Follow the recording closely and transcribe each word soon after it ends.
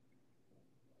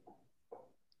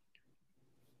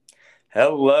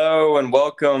Hello and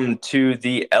welcome to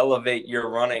the Elevate Your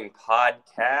Running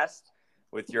podcast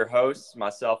with your hosts,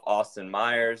 myself, Austin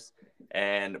Myers,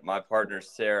 and my partner,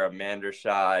 Sarah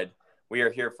Manderscheid. We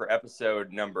are here for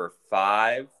episode number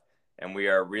 5, and we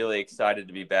are really excited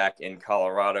to be back in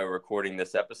Colorado recording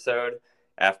this episode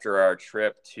after our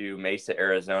trip to Mesa,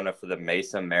 Arizona for the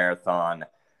Mesa Marathon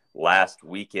last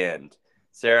weekend.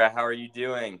 Sarah, how are you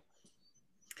doing?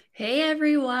 Hey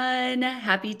everyone,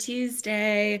 happy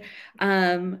Tuesday.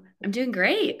 I'm doing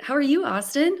great. How are you,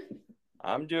 Austin?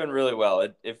 I'm doing really well.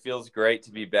 It feels great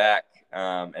to be back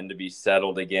and to be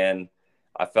settled again.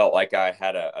 I felt like I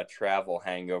had a travel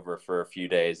hangover for a few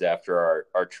days after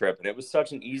our trip, and it was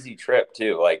such an easy trip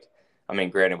too.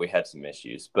 Granted, we had some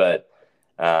issues, but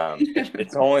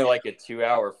it's only like a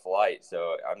 2-hour flight,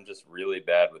 so I'm just really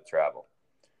bad with travel.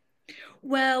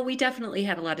 Well, we definitely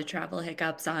had a lot of travel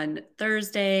hiccups on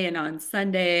Thursday and on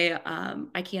Sunday.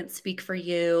 I can't speak for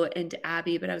you and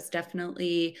Abby, but I was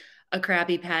definitely a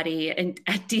Krabby Patty and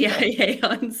at DIA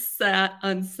on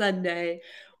Sunday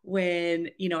when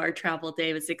our travel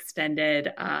day was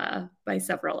extended by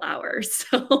several hours.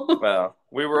 So Well,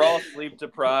 we were all sleep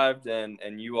deprived,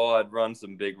 and you all had run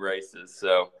some big races,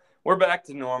 so we're back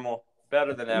to normal,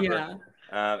 better than ever.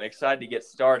 yeah. Excited to get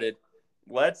started.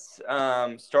 Let's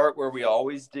start where we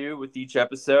always do with each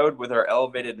episode with our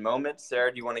elevated moment.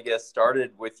 Sarah, do you want to get us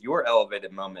started with your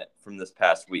elevated moment from this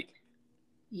past week?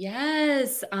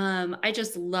 Yes. I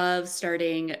just love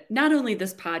starting not only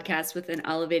this podcast with an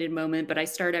elevated moment, but I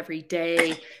start every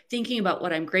day thinking about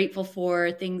what I'm grateful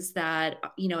for, things that,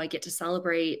 I get to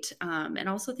celebrate, and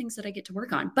also things that I get to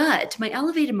work on. But my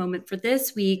elevated moment for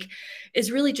this week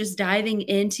is really just diving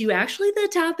into actually the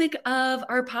topic of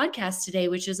our podcast today,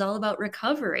 which is all about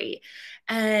recovery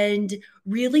and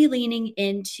really leaning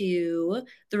into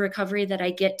the recovery that I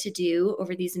get to do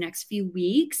over these next few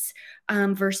weeks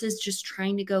versus just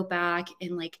trying to go back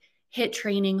and like hit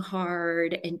training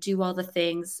hard and do all the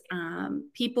things.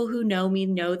 People who know me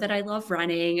know that I love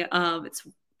running. It's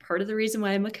part of the reason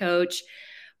why I'm a coach,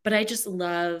 but I just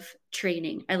love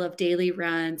training. I love daily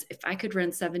runs. If I could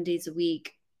run 7 days a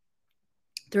week,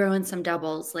 throw in some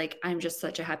doubles, like I'm just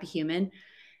such a happy human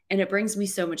and it brings me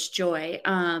so much joy.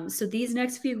 So these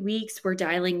next few weeks, we're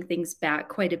dialing things back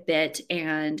quite a bit,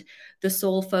 and the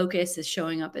sole focus is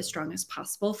showing up as strong as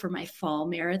possible for my fall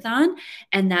marathon,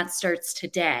 and that starts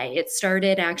today. It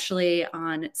started actually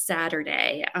on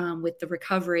Saturday with the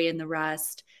recovery and the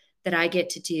rest that I get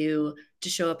to do to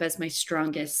show up as my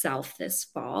strongest self this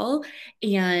fall.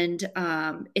 And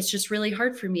it's just really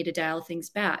hard for me to dial things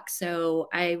back. So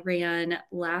I ran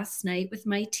last night with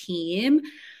my team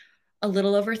a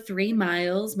little over 3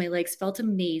 miles. My legs felt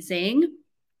amazing.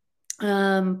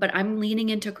 But I'm leaning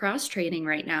into cross training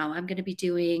right now. I'm going to be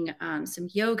doing some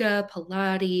yoga,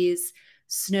 Pilates,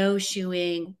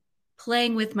 snowshoeing,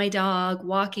 playing with my dog,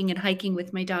 walking and hiking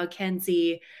with my dog,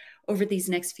 Kenzie, over these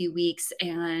next few weeks.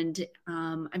 And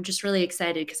I'm just really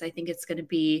excited because I think it's going to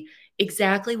be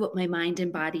exactly what my mind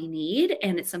and body need.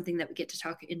 And it's something that we get to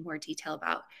talk in more detail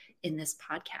about in this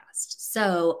podcast.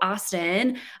 So,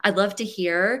 Austin, I'd love to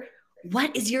hear,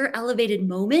 what is your elevated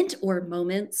moment or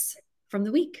moments from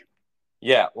the week?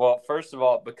 Yeah, well, first of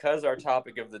all, because our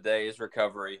topic of the day is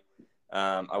recovery,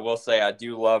 I will say I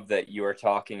do love that you are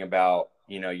talking about,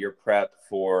 your prep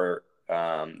for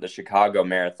the Chicago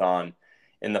Marathon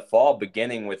in the fall,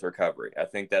 beginning with recovery. I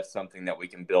think that's something that we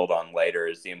can build on later,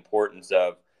 is the importance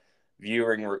of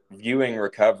viewing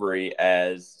recovery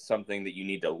as something that you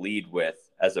need to lead with,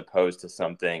 as opposed to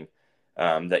something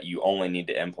that you only need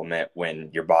to implement when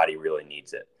your body really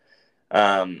needs it.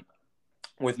 Um,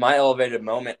 with my elevated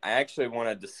moment, I actually want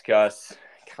to discuss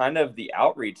kind of the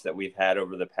outreach that we've had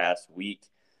over the past week,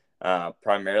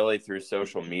 primarily through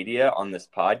social media on this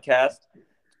podcast.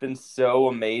 It's been so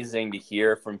amazing to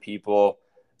hear from people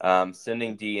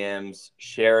sending DMs,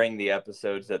 sharing the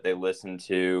episodes that they listen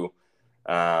to,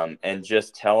 and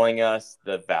just telling us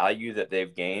the value that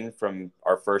they've gained from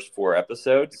our first 4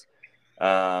 episodes,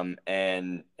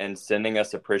 and sending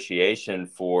us appreciation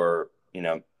for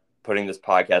putting this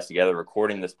podcast together,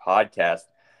 recording this podcast.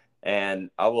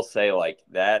 And I will say, like,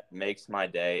 that makes my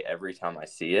day every time I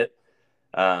see it.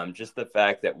 Just the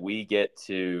fact that we get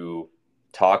to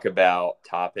talk about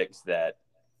topics that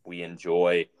we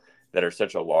enjoy, that are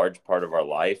such a large part of our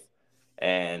life.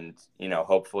 And,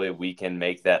 hopefully we can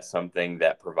make that something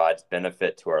that provides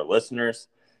benefit to our listeners.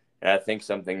 And I think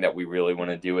something that we really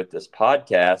want to do with this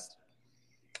podcast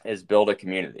is build a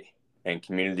community. And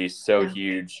community is so Yeah.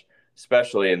 huge,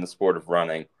 especially in the sport of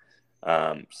running.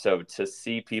 So to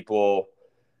see people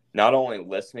not only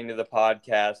listening to the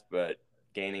podcast, but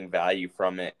gaining value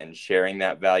from it and sharing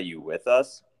that value with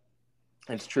us,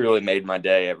 it's truly made my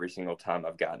day every single time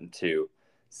I've gotten to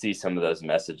see some of those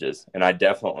messages. And I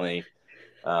definitely,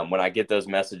 when I get those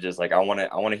messages, like I want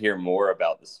to hear more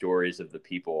about the stories of the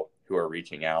people who are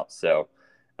reaching out. So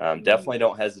definitely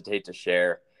don't hesitate to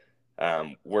share.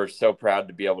 We're so proud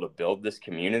to be able to build this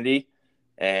community.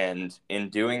 And in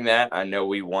doing that, I know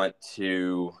we want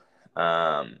to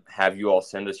have you all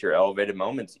send us your elevated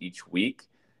moments each week,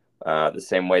 the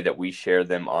same way that we share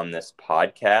them on this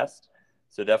podcast.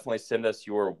 So definitely send us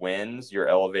your wins, your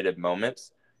elevated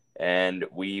moments, and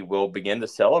we will begin to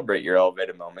celebrate your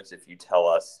elevated moments if you tell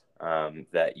us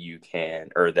that you can,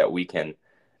 or that we can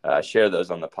share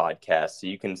those on the podcast. So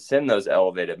you can send those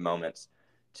elevated moments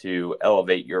to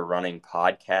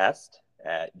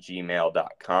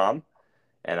elevateyourrunningpodcast@gmail.com.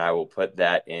 And I will put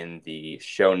that in the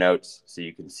show notes so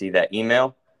you can see that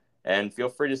email. And feel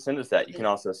free to send us that. You can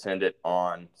also send it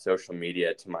on social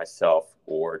media to myself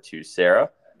or to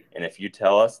Sarah. And if you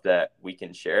tell us that we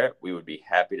can share it, we would be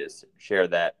happy to share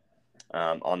that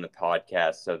on the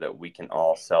podcast so that we can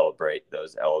all celebrate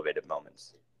those elevated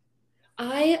moments.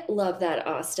 I love that,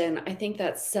 Austin. I think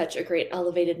that's such a great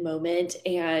elevated moment.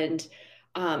 And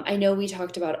I know we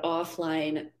talked about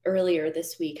offline earlier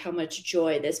this week, how much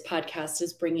joy this podcast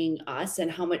is bringing us and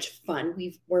how much fun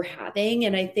we're having.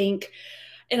 And I think,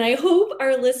 and I hope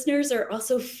our listeners are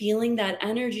also feeling that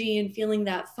energy and feeling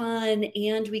that fun.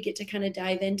 And we get to kind of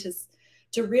dive into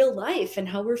real life and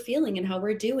how we're feeling and how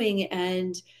we're doing,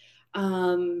 and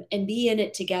be in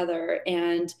it together.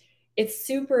 And it's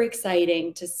super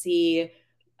exciting to see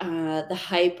the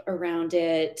hype around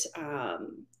it,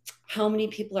 how many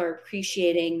people are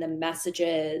appreciating the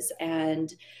messages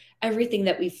and everything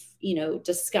that we've,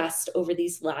 discussed over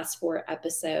these last 4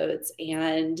 episodes.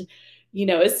 And,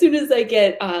 as soon as I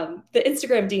get, the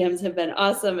Instagram DMs have been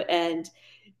awesome. And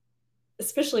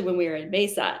especially when we were in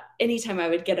Mesa, anytime I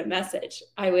would get a message,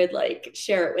 I would like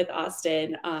share it with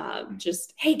Austin.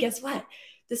 Just, hey, guess what?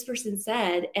 This person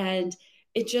said, and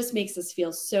it just makes us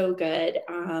feel so good.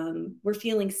 We're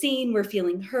feeling seen, we're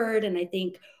feeling heard. And I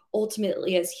think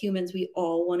ultimately as humans, we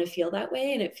all want to feel that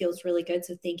way. And it feels really good.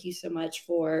 So thank you so much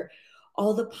for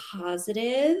all the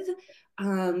positive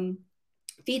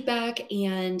feedback.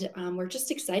 And we're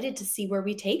just excited to see where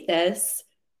we take this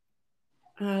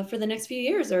for the next few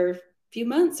years or few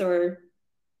months or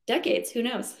decades, who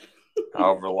knows?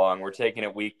 However long. We're taking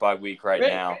it week by week right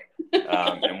now,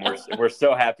 and we're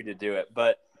so happy to do it.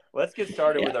 But let's get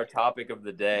started with our topic of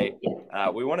the day.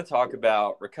 We want to talk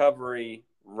about recovery,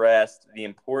 rest, the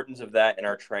importance of that in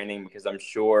our training, because I'm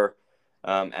sure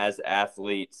as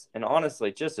athletes, and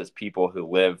honestly just as people who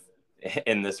live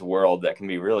in this world that can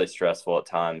be really stressful at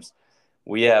times,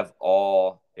 we have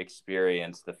all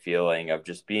experienced the feeling of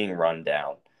just being run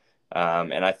down.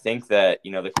 And I think that,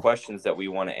 the questions that we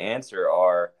want to answer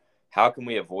are, how can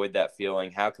we avoid that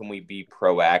feeling? How can we be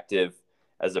proactive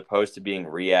as opposed to being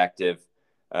reactive?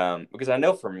 Because I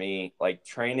know for me, like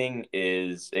training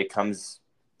it comes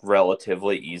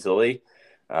relatively easily.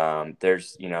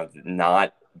 There's,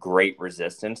 not great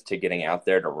resistance to getting out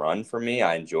there to run for me.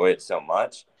 I enjoy it so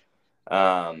much.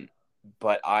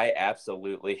 But I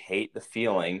absolutely hate the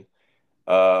feeling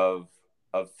of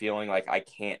feeling like I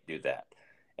can't do that.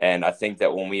 And I think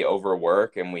that when we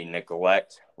overwork and we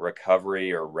neglect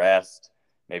recovery or rest,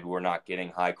 maybe we're not getting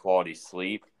high quality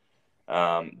sleep,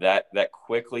 that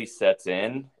quickly sets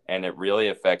in, and it really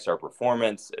affects our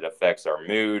performance. It affects our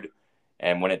mood.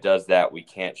 And when it does that, we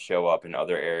can't show up in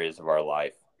other areas of our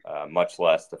life, much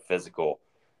less the physical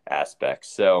aspects.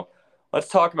 So let's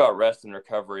talk about rest and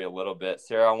recovery a little bit.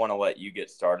 Sarah, I want to let you get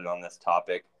started on this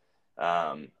topic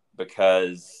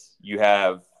because you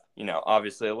have,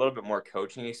 obviously a little bit more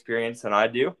coaching experience than I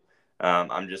do.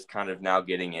 I'm just kind of now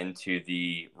getting into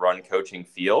the run coaching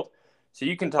field. So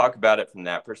you can talk about it from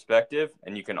that perspective.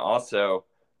 And you can also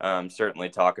certainly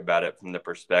talk about it from the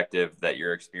perspective that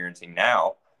you're experiencing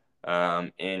now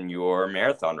in your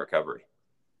marathon recovery.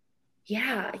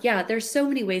 Yeah. There's so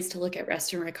many ways to look at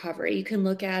rest and recovery. You can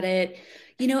look at it,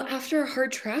 after a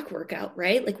hard track workout,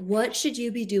 right? Like what should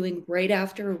you be doing right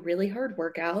after a really hard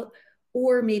workout?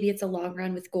 Or maybe it's a long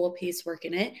run with goal pace work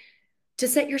in it to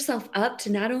set yourself up to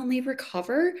not only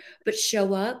recover, but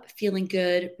show up feeling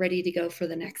good, ready to go for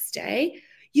the next day.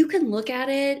 You can look at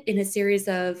it in a series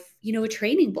of, a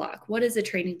training block. What is a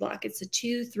training block? It's a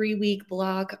 2-3 week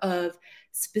block of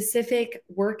specific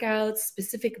workouts,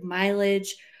 specific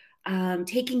mileage,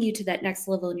 taking you to that next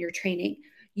level in your training.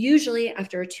 Usually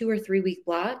after a 2 or 3 week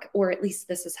block, or at least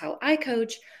this is how I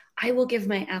coach, I will give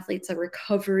my athletes a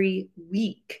recovery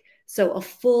week. So a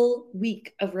full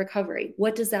week of recovery.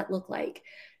 What does that look like?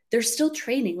 They're still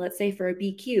training, let's say for a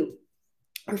BQ.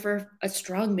 or for a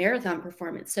strong marathon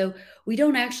performance. So we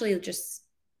don't actually just,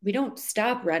 we don't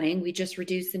stop running. We just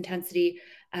reduce intensity,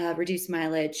 reduce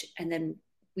mileage, and then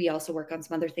we also work on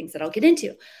some other things that I'll get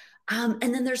into. And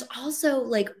then there's also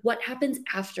like what happens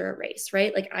after a race,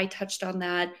 right? Like I touched on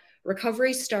that.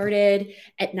 Recovery started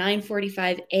at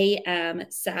 9:45 a.m.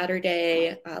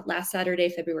 Saturday, last Saturday,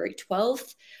 February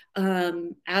 12th.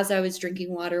 As I was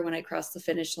drinking water when I crossed the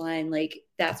finish line, like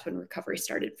that's when recovery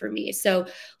started for me. So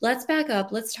let's back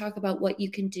up. Let's talk about what you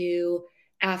can do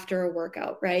after a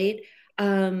workout, right?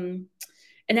 Um,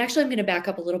 and actually, I'm going to back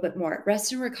up a little bit more.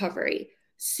 Rest and recovery,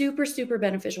 super, super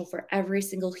beneficial for every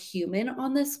single human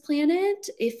on this planet.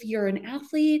 If you're an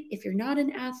athlete, if you're not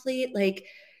an athlete, like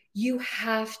you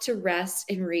have to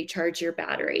rest and recharge your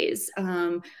batteries.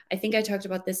 I think I talked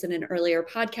about this in an earlier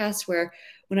podcast where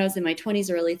when I was in my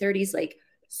 20s, early 30s, like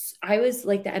I was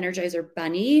like the Energizer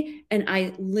Bunny and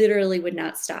I literally would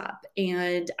not stop.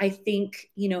 And I think,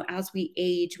 you know, as we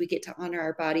age, we get to honor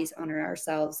our bodies, honor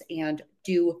ourselves, and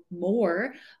do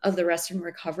more of the rest and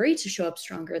recovery to show up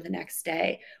stronger the next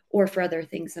day or for other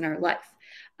things in our life.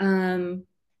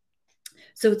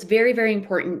 So it's very, very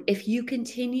important. If you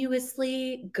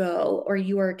continuously go or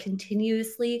you are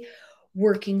continuously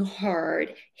working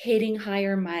hard, hitting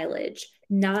higher mileage,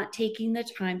 not taking the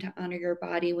time to honor your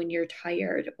body when you're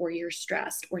tired or you're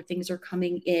stressed or things are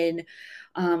coming in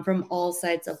from all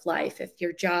sides of life. If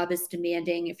your job is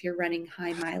demanding, if you're running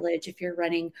high mileage, if you're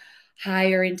running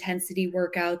higher intensity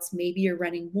workouts, maybe you're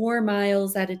running more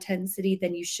miles at intensity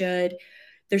than you should.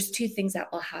 There's two things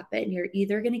that will happen. You're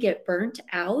either going to get burnt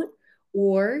out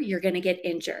or you're going to get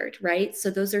injured, right? So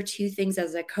those are two things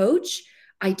as a coach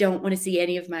I don't want to see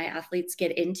any of my athletes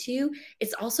get into.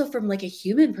 It's also from like a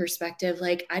human perspective,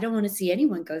 like I don't want to see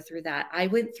anyone go through that. I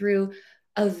went through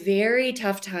a very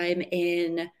tough time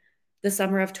in the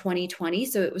summer of 2020.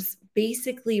 So it was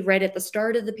basically right at the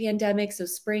start of the pandemic, so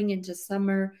spring into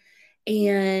summer,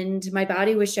 and my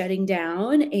body was shutting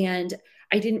down and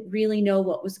I didn't really know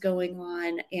what was going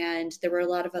on. And there were a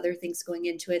lot of other things going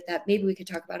into it that maybe we could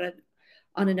talk about it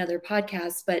on another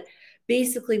podcast. But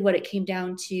basically, what it came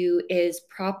down to is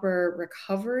proper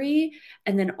recovery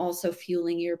and then also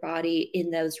fueling your body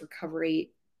in those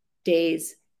recovery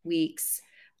days, weeks,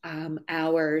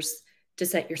 hours to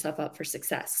set yourself up for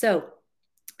success. So,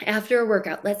 after a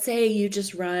workout, let's say you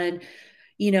just run,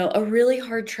 you know, a really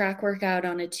hard track workout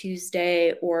on a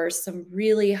Tuesday or some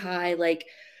really high, like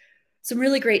some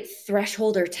really great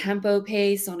threshold or tempo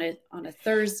pace on a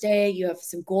Thursday. You have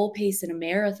some goal pace in a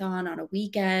marathon on a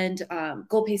weekend,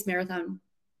 goal pace marathon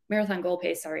goal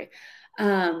pace, sorry,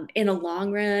 in a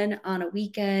long run on a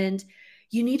weekend.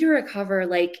 You need to recover,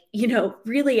 like, you know,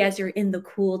 really as you're in the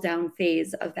cool down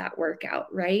phase of that workout,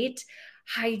 right?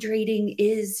 Hydrating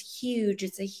is huge.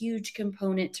 It's a huge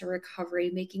component to recovery,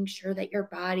 making sure that your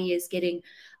body is getting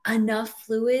enough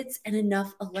fluids and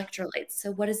enough electrolytes.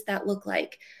 So, what does that look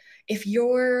like? If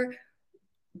you're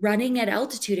running at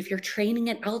altitude, if you're training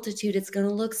at altitude, it's going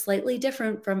to look slightly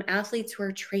different from athletes who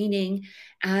are training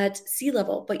at sea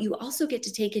level. But you also get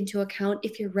to take into account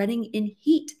if you're running in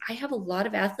heat. I have a lot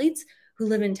of athletes who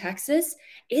live in Texas.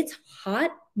 It's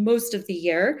hot most of the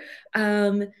year.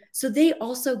 So they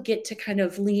also get to kind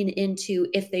of lean into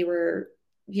if they were,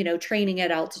 you know, training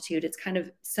at altitude. It's kind of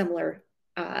similar.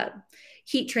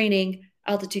 Heat training,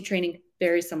 altitude training,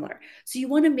 very similar. So you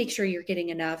want to make sure you're getting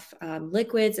enough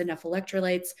liquids, enough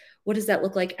electrolytes. What does that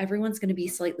look like? Everyone's going to be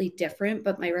slightly different,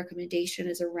 but my recommendation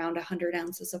is around 100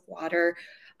 ounces of water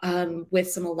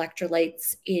with some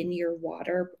electrolytes in your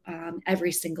water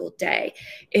every single day.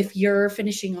 If you're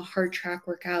finishing a hard track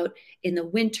workout in the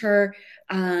winter,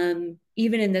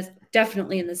 even in this,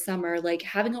 definitely in the summer, like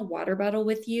having a water bottle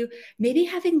with you, maybe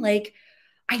having like,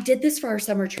 I did this for our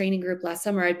summer training group last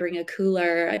summer. I'd bring a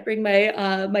cooler. I'd bring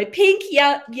my pink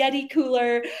Yeti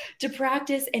cooler to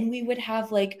practice, and we would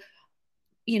have like,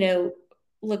 you know,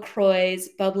 LaCroix,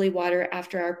 bubbly water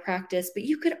after our practice. But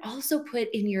you could also put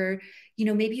in your, you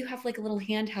know, maybe you have like a little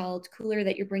handheld cooler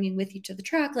that you're bringing with you to the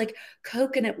track, like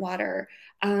coconut water.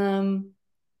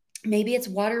 Maybe it's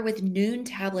water with Noon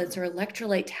tablets or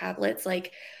electrolyte tablets.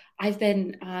 Like I've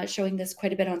been showing this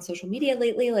quite a bit on social media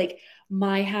lately. Like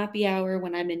my happy hour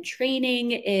when I'm in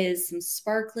training is some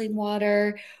sparkling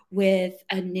water with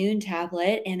a Noon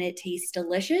tablet, and it tastes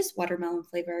delicious. Watermelon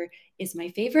flavor is my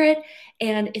favorite.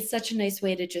 And it's such a nice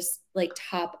way to just like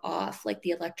top off like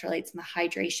the electrolytes and the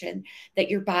hydration that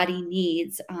your body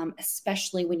needs,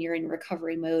 especially when you're in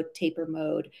recovery mode, taper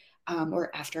mode,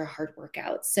 or after a hard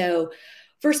workout. So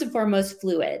first and foremost,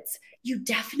 fluids. You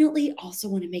definitely also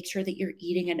want to make sure that you're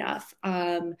eating enough.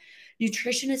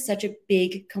 Nutrition is such a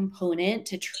big component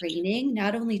to training,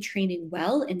 not only training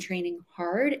well and training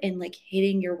hard and like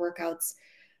hitting your workouts,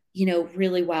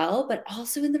 really well, but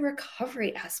also in the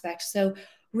recovery aspect. So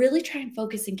really try and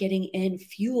focus on getting in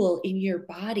fuel in your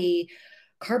body,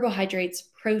 carbohydrates,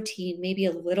 protein, maybe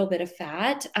a little bit of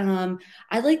fat.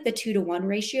 I like the 2-to-1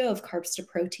 ratio of carbs to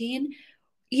protein,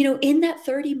 in that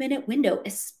 30-minute window,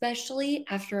 especially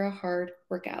after a hard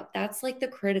workout. That's like the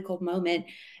critical moment.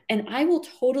 And I will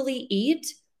totally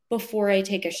eat before I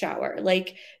take a shower.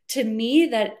 Like, to me,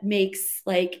 that makes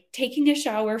like taking a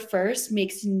shower first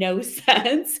makes no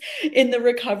sense in the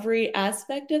recovery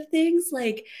aspect of things.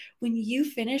 Like, when you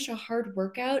finish a hard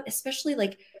workout, especially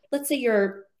like, let's say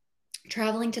you're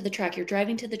traveling to the track, you're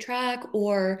driving to the track,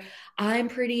 or I'm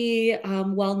pretty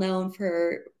well known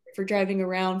for driving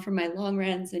around for my long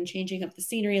runs and changing up the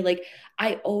scenery. Like,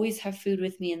 I always have food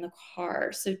with me in the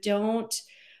car, so don't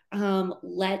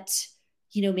let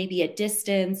maybe a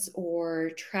distance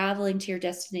or traveling to your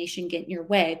destination get in your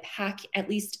way. Pack at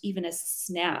least even a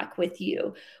snack with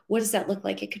you. What does that look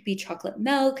like? It could be chocolate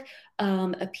milk,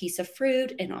 a piece of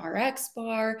fruit, an RX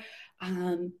bar,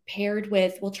 paired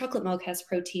with, well, chocolate milk has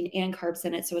protein and carbs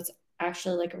in it, so it's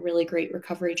actually like a really great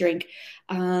recovery drink.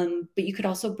 But you could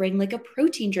also bring like a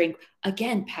protein drink.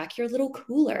 Again, pack your little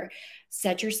cooler,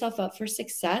 set yourself up for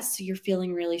success so you're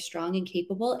feeling really strong and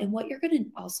capable. And what you're going to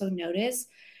also notice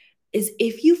is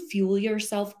if you fuel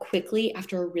yourself quickly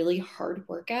after a really hard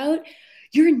workout,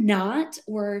 you're not,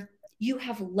 or you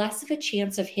have less of a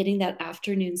chance of hitting that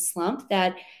afternoon slump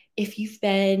that if you've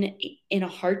been in a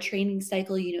hard training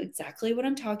cycle, you know exactly what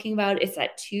I'm talking about. It's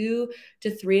that 2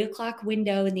 to 3 o'clock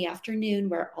window in the afternoon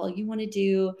where all you want to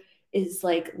do is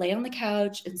like lay on the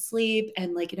couch and sleep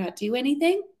and like not do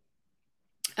anything.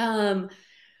 Um,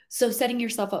 so setting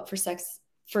yourself up for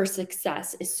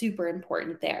success is super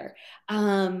important there.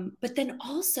 But then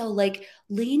also like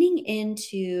leaning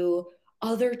into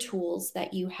other tools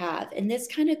that you have. And this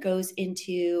kind of goes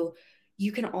into,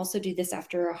 you can also do this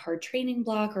after a hard training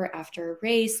block or after a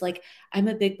race. Like, I'm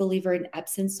a big believer in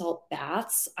Epsom salt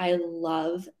baths. I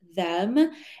love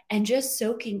them. And just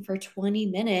soaking for 20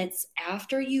 minutes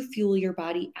after you fuel your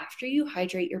body, after you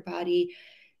hydrate your body,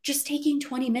 just taking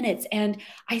 20 minutes. And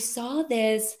I saw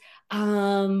this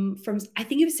from, I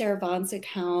think it was Sarah Vaughn's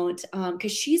account,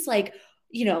 because she's like,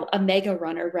 a mega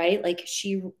runner, right? Like,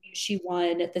 she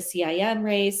won the CIM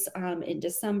race in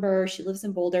December. She lives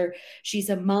in Boulder. She's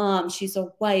a mom. She's a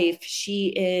wife.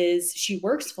 She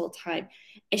works full time,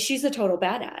 and she's a total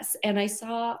badass. And I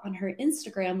saw on her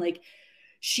Instagram, like,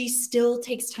 she still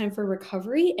takes time for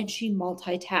recovery and she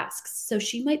multitasks. So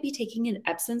she might be taking an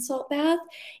Epsom salt bath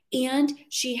and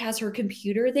she has her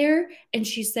computer there and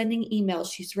she's sending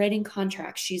emails, she's writing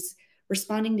contracts, she's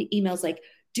responding to emails, like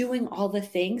doing all the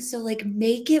things. So, like,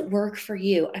 make it work for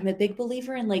you. I'm a big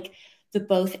believer in like the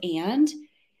both and.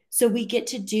 So we get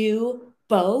to do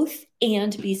both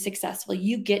and be successful.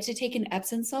 You get to take an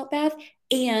Epsom salt bath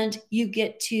and you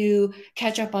get to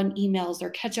catch up on emails or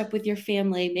catch up with your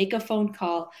family, make a phone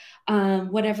call,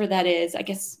 whatever that is. I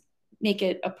guess make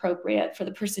it appropriate for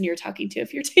the person you're talking to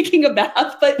if you're taking a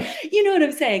bath, but you know what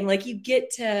I'm saying? Like, you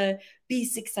get to be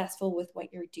successful with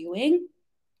what you're doing.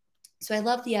 So I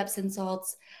love the Epsom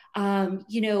salts. I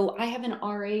have an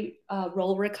R8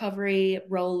 roll recovery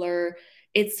roller.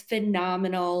 It's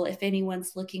phenomenal. If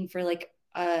anyone's looking for like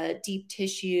a deep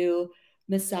tissue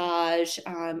massage,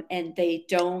 and they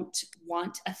don't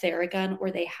want a Theragun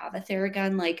or they have a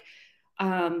Theragun, like,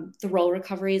 the roll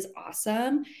recovery is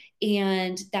awesome.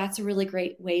 And that's a really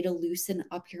great way to loosen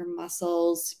up your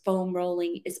muscles. Foam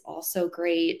rolling is also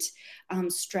great.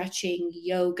 Stretching,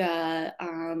 yoga.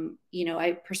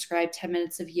 I prescribe 10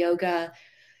 minutes of yoga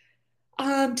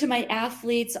to my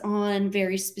athletes on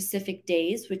very specific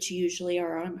days, which usually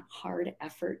are on hard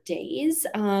effort days.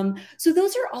 So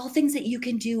those are all things that you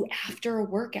can do after a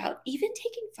workout. Even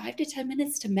taking 5 to 10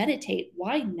 minutes to meditate,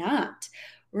 why not?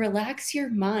 Relax your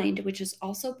mind, which is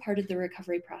also part of the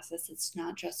recovery process. It's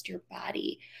not just your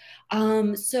body.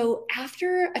 So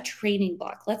after a training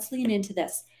block, let's lean into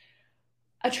this.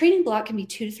 A training block can be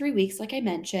 2 to 3 weeks, like I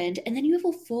mentioned, and then you have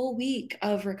a full week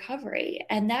of recovery.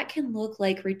 And that can look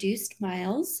like reduced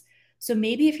miles. So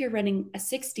maybe if you're running a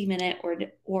 60-minute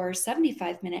or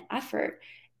 75-minute effort,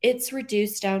 it's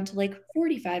reduced down to like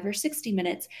 45 or 60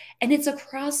 minutes. And it's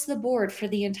across the board for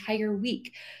the entire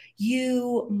week.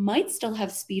 You might still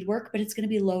have speed work, but it's going to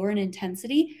be lower in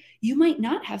intensity. You might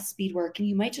not have speed work and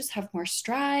you might just have more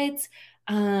strides.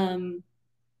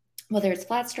 Whether it's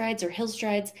flat strides or hill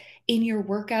strides in your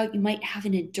workout, you might have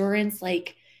an endurance,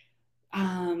 like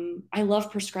I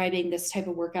love prescribing this type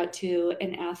of workout to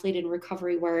an athlete in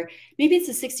recovery where maybe it's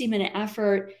a 60-minute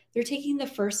effort. They're taking the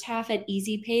first half at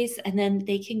easy pace and then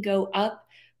they can go up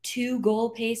to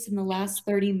goal pace in the last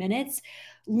 30 minutes,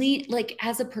 like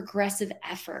as a progressive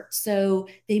effort. So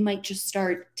they might just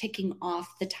start ticking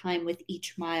off the time with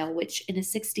each mile, which in a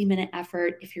 60-minute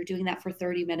effort, if you're doing that for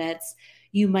 30 minutes,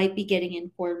 you might be getting in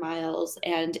 4 miles,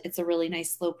 and it's a really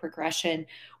nice slow progression,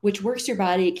 which works your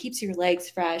body. It keeps your legs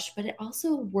fresh, but it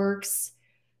also works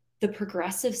the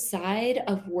progressive side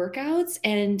of workouts.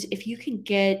 And if you can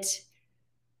get,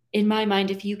 in my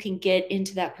mind, if you can get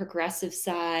into that progressive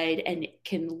side and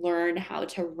can learn how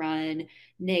to run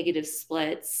negative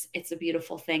splits, it's a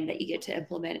beautiful thing that you get to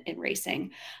implement in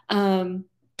racing.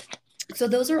 So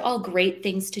those are all great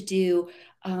things to do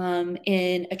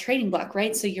in a training block,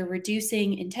 right? So you're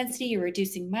reducing intensity, you're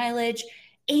reducing mileage,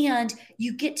 and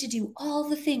you get to do all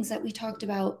the things that we talked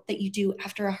about that you do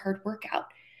after a hard workout.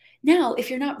 Now, if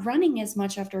you're not running as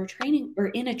much after a training or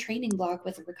in a training block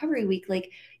with a recovery week,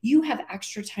 like you have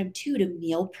extra time too to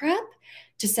meal prep,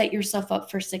 to set yourself up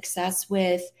for success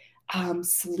with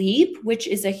sleep, which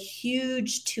is a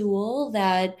huge tool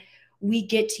that we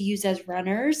get to use as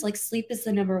runners. Like sleep is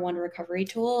the number one recovery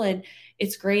tool. And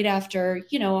it's great after,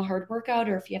 a hard workout,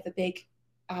 or if you have a big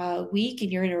week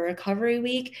and you're in a recovery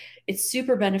week. It's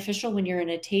super beneficial when you're in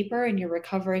a taper and you're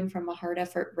recovering from a hard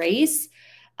effort race.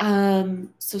 So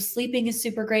sleeping is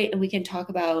super great. And we can talk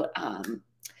about,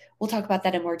 we'll talk about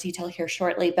that in more detail here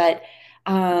shortly, but,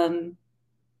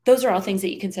 those are all things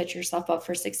that you can set yourself up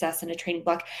for success in a training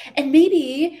block. And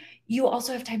maybe you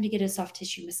also have time to get a soft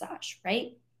tissue massage,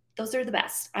 right? Those are the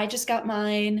best. I just got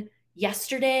mine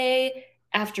yesterday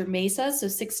after Mesa, so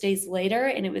 6 days later,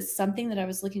 and it was something that I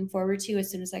was looking forward to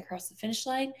as soon as I crossed the finish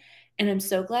line. And I'm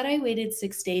so glad I waited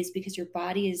 6 days, because your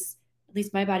body is, at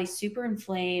least my body's super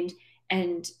inflamed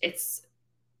and it's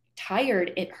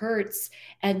tired, it hurts.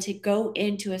 And to go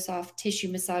into a soft tissue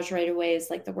massage right away is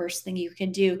like the worst thing you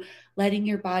can do. Letting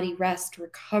your body rest,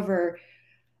 recover,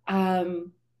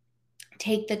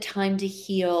 take the time to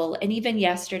heal. And even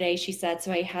yesterday, she said,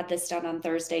 so I had this done on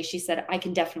Thursday. She said, I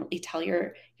can definitely tell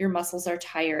your muscles are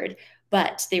tired,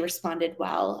 but they responded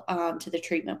well to the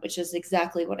treatment, which is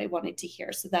exactly what I wanted to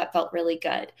hear. So that felt really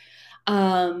good.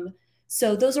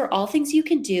 So those are all things you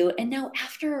can do. And now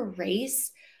after a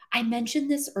race, I mentioned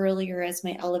this earlier as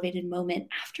my elevated moment.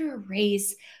 After a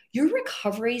race, your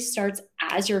recovery starts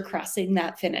as you're crossing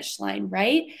that finish line,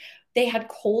 right? They had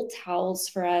cold towels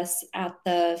for us at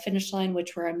the finish line,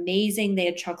 which were amazing. They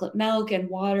had chocolate milk and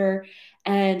water.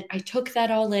 And I took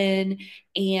that all in.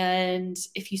 And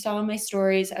if you saw in my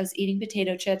stories, I was eating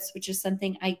potato chips, which is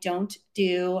something I don't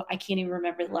do. I can't even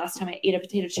remember the last time I ate a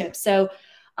potato chip. So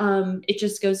it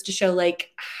just goes to show like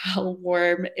how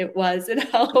warm it was and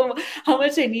how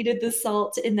much I needed the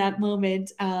salt in that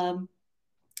moment.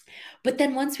 But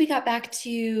then once we got back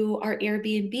to our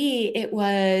Airbnb, it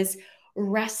was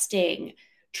resting,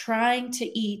 trying to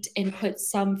eat and put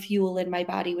some fuel in my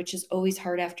body, which is always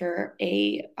hard after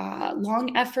a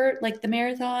long effort like the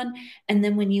marathon. And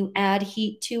then when you add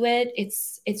heat to it,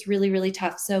 it's really, really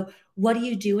tough. So what do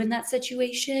you do in that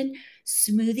situation?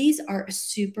 Smoothies are a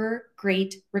super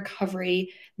great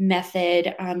recovery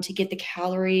method to get the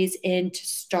calories in to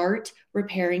start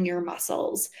repairing your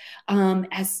muscles.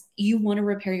 As you want to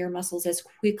repair your muscles as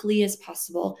quickly as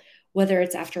possible, whether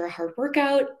it's after a hard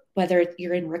workout, whether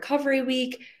you're in recovery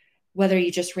week, whether you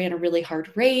just ran a really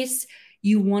hard race,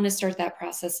 you want to start that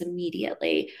process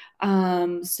immediately.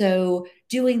 So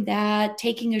doing that,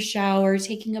 taking a shower,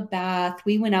 taking a bath.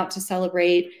 We went out to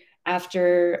celebrate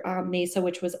after Mesa,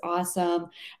 which was awesome.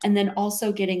 And then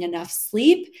also getting enough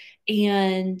sleep.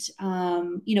 And,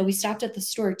 we stopped at the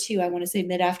store too, I want to say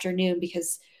mid-afternoon,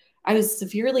 because I was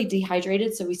severely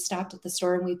dehydrated. So we stopped at the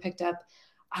store and we picked up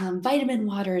vitamin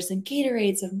waters and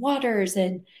Gatorades and waters.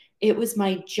 And it was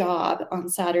my job on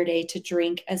Saturday to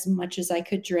drink as much as I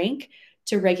could drink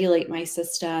to regulate my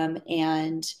system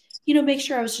and, make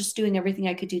sure I was just doing everything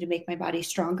I could do to make my body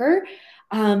stronger.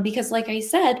 Because like I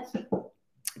said,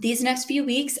 these next few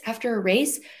weeks after a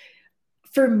race,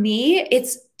 for me,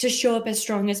 it's to show up as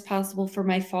strong as possible for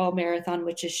my fall marathon,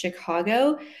 which is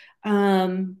Chicago.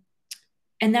 And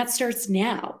that starts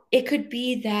now. It could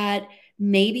be that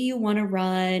maybe you want to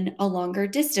run a longer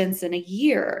distance in a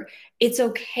year. It's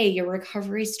okay. Your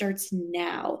recovery starts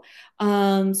now.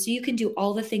 So you can do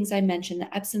all the things I mentioned,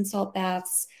 the Epsom salt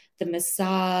baths, the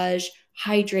massage,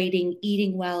 hydrating,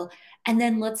 eating well. And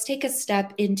then let's take a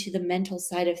step into the mental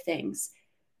side of things.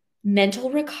 Mental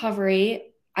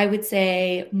recovery I would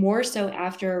say more so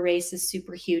after a race is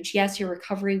super huge. Yes, your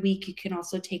recovery week, you can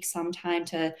also take some time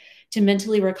to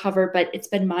mentally recover, but it's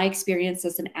been my experience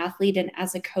as an athlete and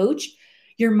as a coach,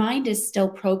 your mind is still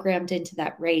programmed into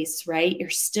that race, right? You're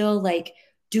still like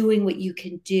doing what you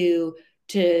can do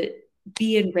to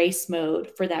be in race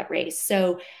mode for that race.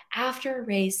 So after a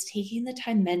race, taking the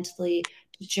time mentally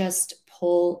to just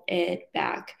pull it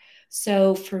back.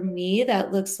 So for me,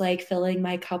 that looks like filling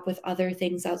my cup with other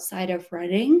things outside of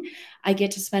running. I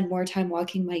get to spend more time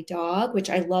walking my dog, which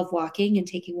I love walking and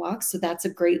taking walks. So that's a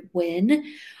great win.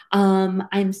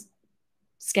 I'm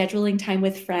scheduling time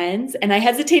with friends. And I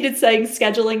hesitated saying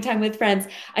scheduling time with friends.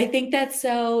 I think that's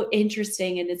so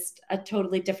interesting. And it's a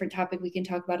totally different topic we can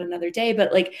talk about another day,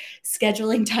 but like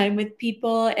scheduling time with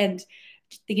people. And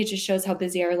I think it just shows how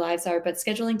busy our lives are. But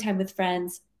scheduling time with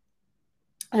friends,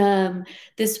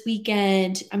 this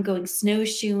weekend I'm going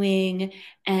snowshoeing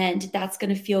and that's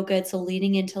going to feel good. So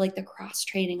leading into like the cross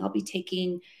training, I'll be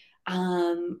taking,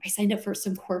 I signed up for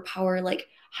some core power, like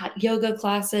hot yoga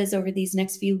classes over these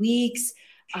next few weeks,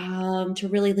 to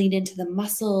really lean into the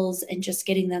muscles and just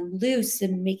getting them loose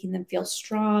and making them feel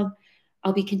strong.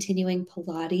 I'll be continuing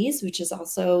Pilates, which is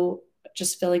also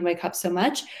just filling my cup so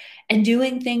much and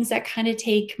doing things that kind of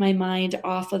take my mind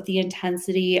off of the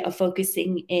intensity of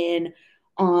focusing in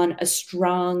on a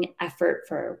strong effort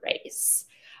for a race.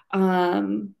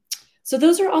 Um, so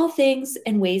those are all things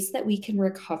and ways that we can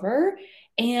recover.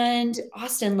 And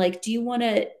Austin, like,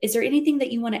 is there anything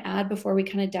that you want to add before we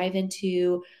kind of dive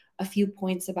into a few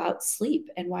points about sleep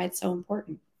and why it's so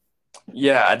important?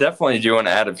 Yeah, I definitely do want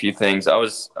to add a few things. I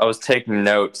was taking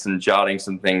notes and jotting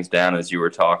some things down as you were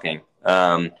talking.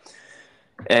 And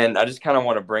I just kind of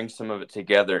want to bring some of it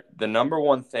together. The number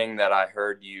one thing that I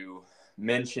heard you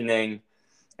mentioning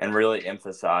and really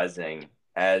emphasizing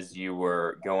as you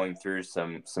were going through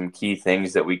some key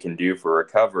things that we can do for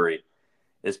recovery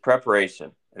is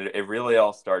preparation. It really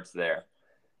all starts there.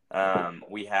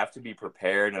 We have to be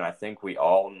prepared, and I think we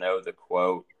all know the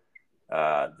quote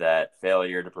that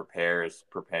failure to prepare is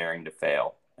preparing to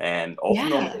fail, and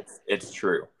ultimately, Yeah. it's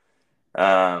true.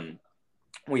 Um,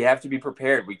 we have to be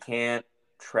prepared. We can't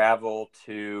travel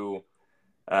to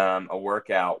a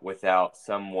workout without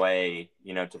some way,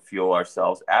 to fuel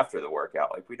ourselves after the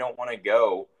workout. Like we don't want to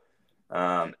go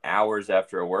hours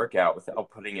after a workout without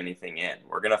putting anything in.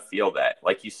 We're going to feel that.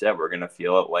 Like you said, we're going to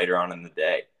feel it later on in the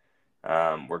day.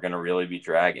 We're going to really be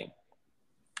dragging.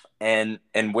 And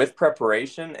with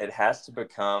preparation, it has to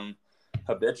become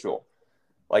habitual.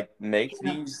 Like make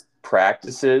Yeah. these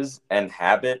practices and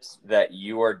habits that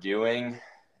you are doing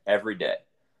every day.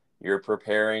 You're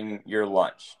preparing your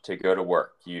lunch to go to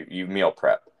work. You meal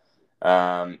prep.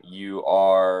 You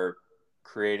are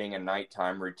creating a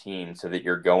nighttime routine so that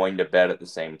you're going to bed at the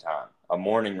same time. A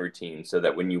morning routine so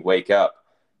that when you wake up,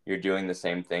 you're doing the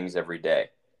same things every day.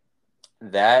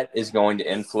 That is going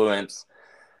to influence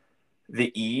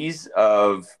the ease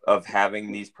of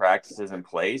having these practices in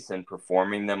place and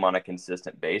performing them on a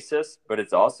consistent basis, but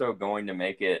it's also going to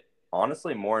make it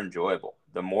honestly more enjoyable.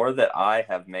 The more that I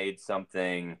have made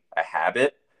something a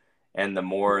habit and the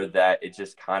more that it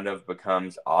just kind of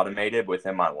becomes automated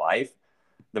within my life,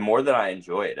 the more that I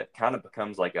enjoy it. It kind of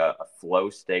becomes like a flow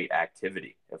state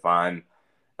activity. If I'm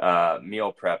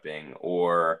meal prepping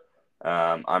or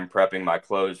I'm prepping my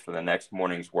clothes for the next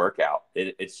morning's workout,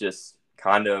 it's just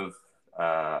kind of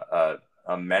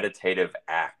a meditative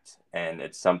act. And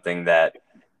it's something that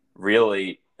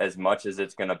really, as much as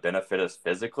it's going to benefit us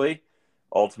physically,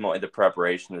 ultimately the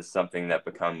preparation is something that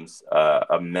becomes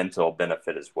a mental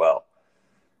benefit as well.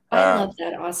 I love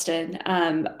that, Austin.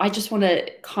 I just want to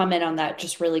comment on that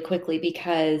just really quickly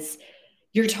because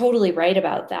you're totally right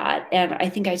about that. And I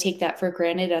think I take that for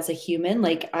granted as a human.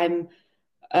 Like I'm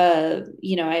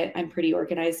pretty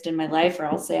organized in my life, or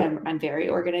I'll say I'm very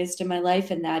organized in my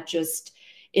life. And that just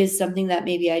is something that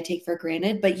maybe I take for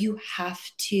granted, but you have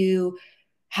to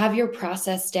have your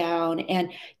process down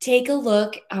and take a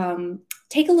look.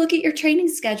 Take a look at your training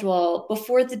schedule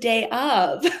before the day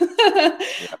of. Yeah.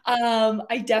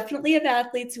 I definitely have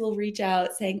athletes who will reach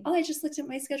out saying, "Oh, I just looked at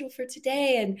my schedule for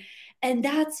today," and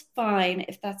that's fine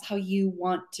if that's how you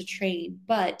want to train.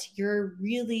 But you're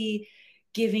really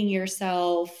giving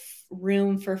yourself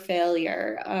room for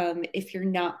failure if you're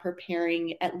not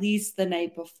preparing at least the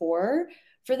night before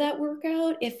for that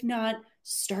workout. If not,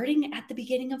 starting at the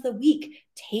beginning of the week,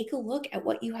 take a look at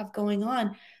what you have going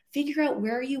on, figure out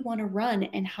where you want to run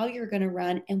and how you're going to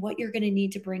run and what you're going to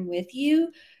need to bring with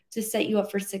you to set you up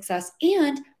for success,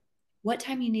 and what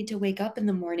time you need to wake up in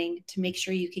the morning to make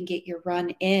sure you can get your run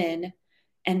in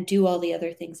and do all the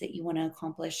other things that you want to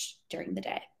accomplish during the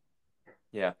day.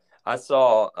 Yeah. I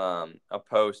saw a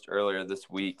post earlier this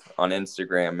week on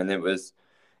Instagram, and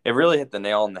it really hit the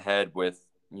nail on the head with,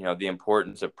 the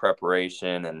importance of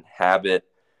preparation and habit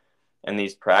and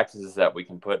these practices that we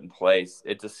can put in place.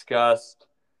 It discussed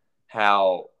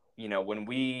how, when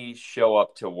we show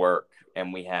up to work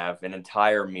and we have an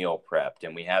entire meal prepped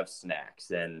and we have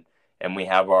snacks and we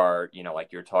have our,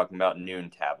 like you're talking about, noon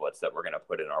tablets that we're going to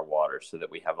put in our water so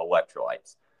that we have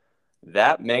electrolytes,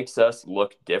 that makes us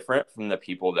look different from the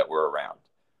people that we're around.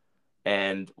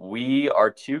 And we are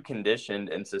too conditioned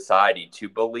in society to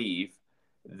believe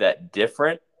that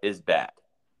different is bad.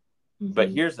 But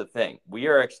Mm-hmm. here's the thing: we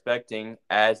are expecting,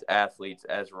 as athletes,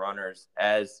 as runners,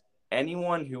 as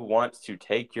anyone who wants to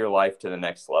take your life to the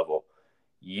next level,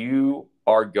 you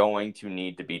are going to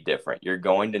need to be different. You're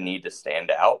going to need to stand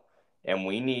out. And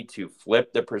we need to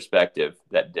flip the perspective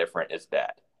that different is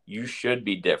bad. You should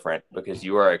be different because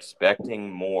you are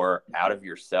expecting more out of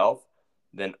yourself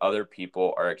than other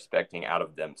people are expecting out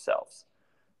of themselves.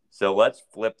 So let's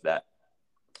flip that.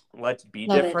 Let's be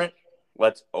Love it. different.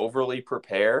 Let's overly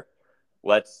prepare.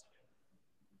 Let's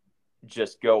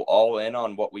just go all in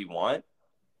on what we want.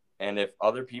 And if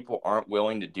other people aren't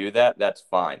willing to do that, that's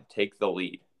fine. Take the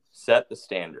lead, set the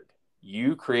standard.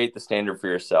 You create the standard for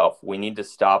yourself. We need to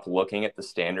stop looking at the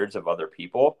standards of other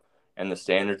people and the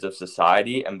standards of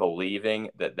society and believing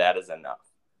that that is enough.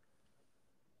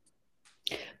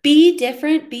 Be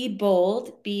different, be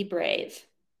bold, be brave.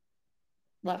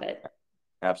 Love it.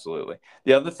 Absolutely.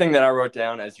 The other thing that I wrote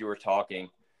down as you were talking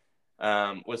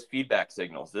was feedback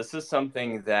signals. This is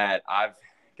something that I've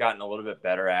gotten a little bit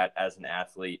better at as an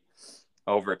athlete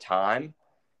over time.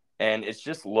 And it's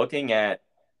just looking at,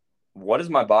 what is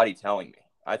my body telling me?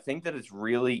 I think that it's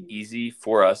really easy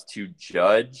for us to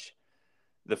judge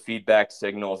the feedback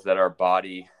signals that our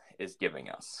body is giving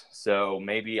us. So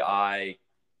maybe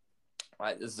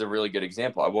this is a really good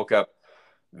example. I woke up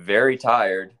very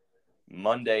tired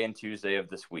Monday and Tuesday of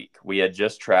this week. We had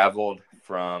just traveled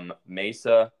from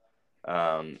Mesa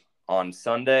on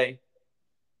Sunday.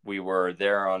 We were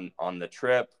there on the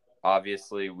trip.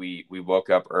 Obviously, we woke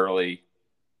up early.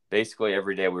 Basically,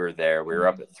 every day we were there. We were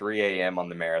up at 3 a.m. on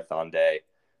the marathon day.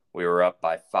 We were up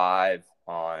by 5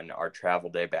 on our travel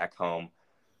day back home.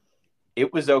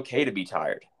 It was okay to be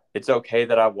tired. It's okay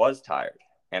that I was tired.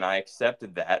 And I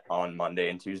accepted that on Monday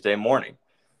and Tuesday morning.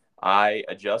 I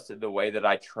adjusted the way that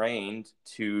I trained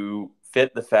to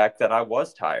fit the fact that I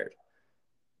was tired.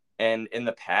 And in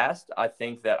the past, I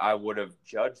think that I would have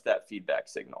judged that feedback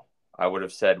signal. I would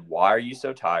have said, why are you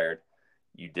so tired?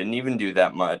 You didn't even do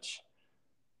that much.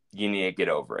 You need to get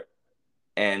over it.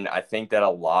 And I think that a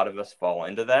lot of us fall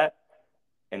into that.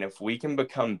 And if we can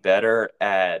become better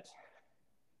at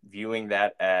viewing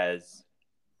that as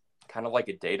kind of like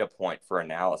a data point for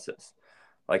analysis,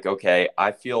 like, okay,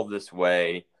 I feel this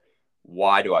way.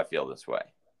 Why do I feel this way?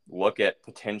 Look at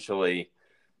potentially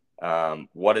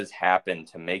what has happened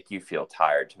to make you feel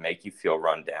tired, to make you feel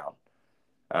run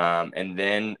down, and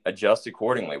then adjust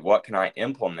accordingly. What can I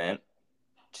implement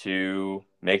to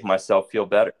make myself feel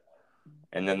better?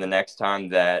 And then the next time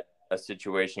that a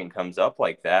situation comes up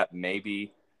like that,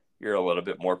 maybe you're a little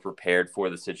bit more prepared for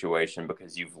the situation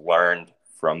because you've learned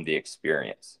from the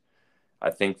experience. I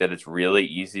think that it's really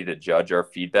easy to judge our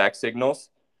feedback signals,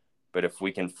 but if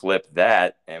we can flip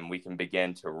that and we can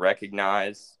begin to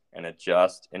recognize and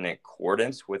adjust in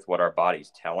accordance with what our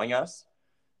body's telling us,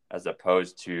 as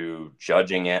opposed to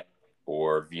judging it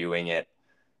or viewing it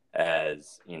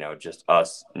as, just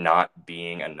us not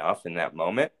being enough in that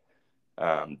moment,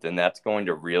 then that's going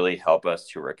to really help us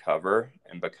to recover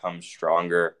and become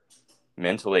stronger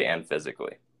mentally and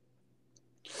physically.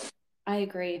 I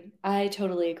agree. I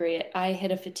totally agree. I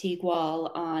hit a fatigue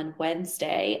wall on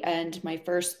Wednesday, and my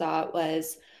first thought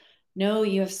was, no,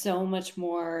 you have so much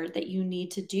more that you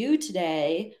need to do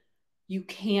today. You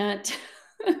can't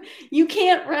you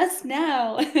can't rest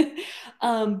now.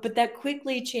 But that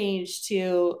quickly changed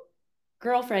to,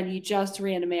 girlfriend, you just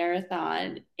ran a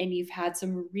marathon and you've had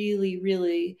some really,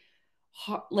 really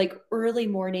like early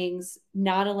mornings,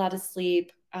 not a lot of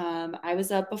sleep. I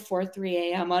was up before 3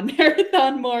 a.m. on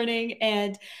marathon morning,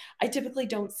 and I typically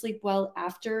don't sleep well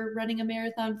after running a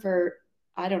marathon for,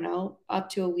 I don't know, up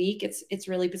to a week. It's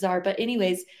really bizarre. But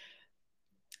anyways,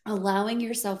 allowing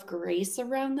yourself grace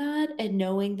around that and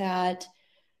knowing that,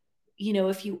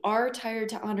 if you are tired,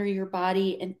 to honor your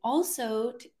body, and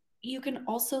also you can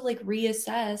also like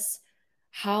reassess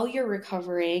how you're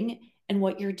recovering and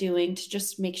what you're doing to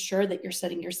just make sure that you're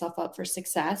setting yourself up for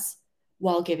success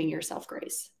while giving yourself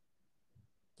grace.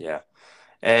 Yeah.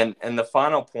 And the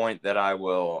final point that I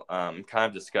will kind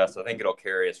of discuss, I think it'll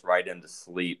carry us right into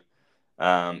sleep,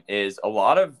 is a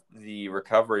lot of the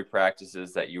recovery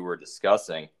practices that you were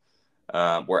discussing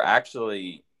were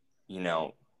actually,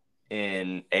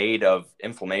 in aid of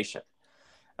inflammation.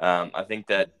 I think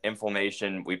that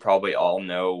inflammation, we probably all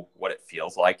know what it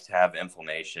feels like to have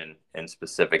inflammation in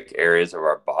specific areas of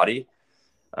our body.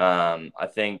 I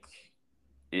think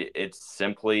it's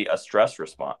simply a stress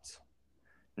response.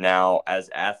 Now, as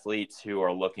athletes who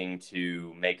are looking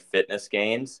to make fitness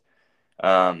gains,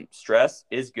 stress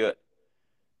is good.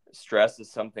 Stress is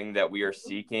something that we are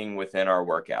seeking within our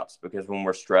workouts, because when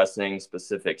we're stressing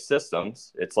specific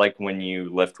systems, it's like when you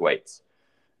lift weights.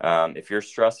 If you're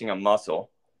stressing a muscle,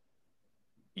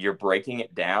 you're breaking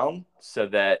it down so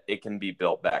that it can be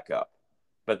built back up.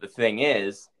 But the thing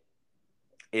is,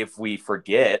 if we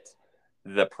forget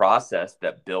the process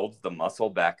that builds the muscle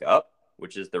back up,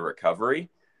 which is the recovery,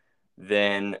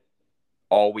 then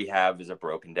all we have is a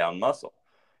broken down muscle.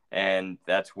 And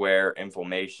that's where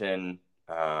inflammation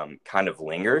kind of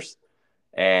lingers,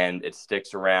 and it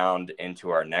sticks around into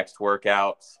our next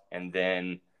workouts. And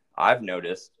then I've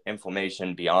noticed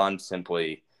inflammation beyond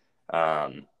simply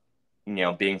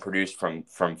being produced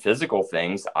from physical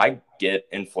things. I get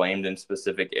inflamed in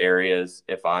specific areas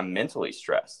if I'm mentally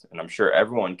stressed, and I'm sure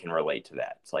everyone can relate to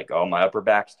that. It's like, oh, my upper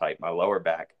back's tight, my lower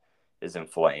back is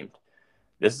inflamed.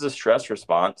 This is a stress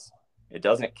response. It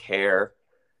doesn't care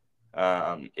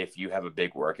if you have a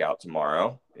big workout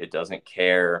tomorrow. It doesn't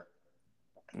care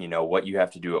what you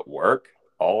have to do at work.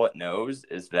 All it knows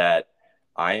is that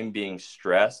I am being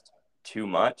stressed too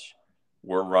much.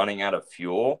 We're running out of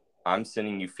fuel. I'm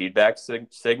sending you feedback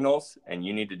signals, and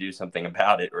you need to do something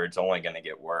about it, or it's only going to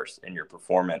get worse, and your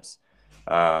performance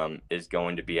is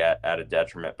going to be at a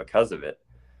detriment because of it.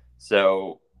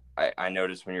 So I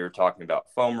noticed when you were talking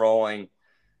about foam rolling,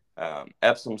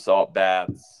 Epsom salt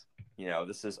baths,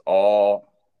 this is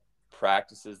all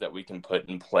practices that we can put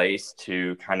in place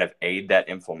to kind of aid that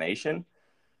inflammation.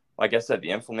 Like I said, the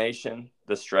inflammation,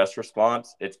 the stress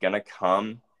response, it's going to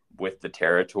come with the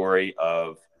territory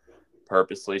of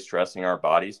purposely stressing our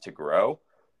bodies to grow.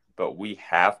 But we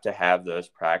have to have those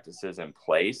practices in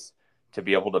place to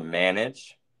be able to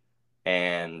manage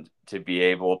and to be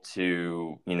able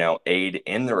to, aid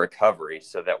in the recovery,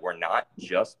 so that we're not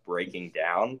just breaking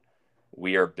down,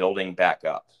 we are building back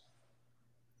up.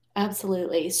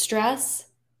 Absolutely. Stress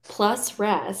plus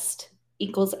rest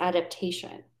equals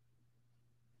adaptation.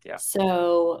 Yeah.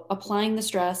 So applying the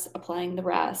stress, applying the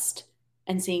rest,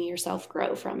 and seeing yourself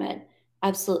grow from it.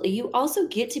 Absolutely. You also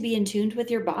get to be in tune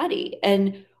with your body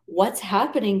and what's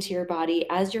happening to your body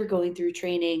as you're going through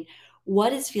training.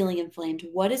 What is feeling inflamed?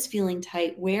 What is feeling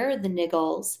tight? Where are the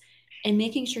niggles? And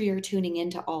making sure you're tuning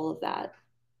into all of that.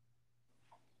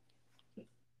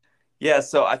 Yeah,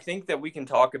 so I think that we can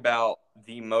talk about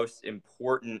the most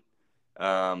important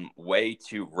way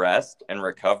to rest and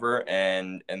recover,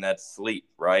 and that's sleep,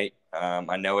 right?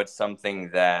 I know it's something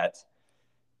that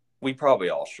we probably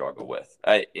all struggle with.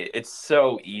 It's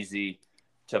so easy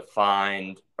to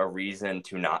find a reason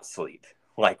to not sleep.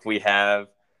 Like, we have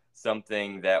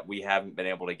something that we haven't been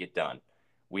able to get done.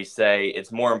 We say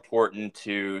it's more important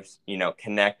to,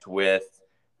 connect with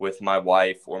my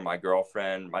wife or my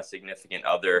girlfriend, my significant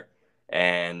other,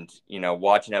 and,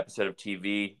 watch an episode of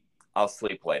TV. I'll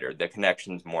sleep later. The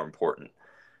connection's more important.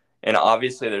 And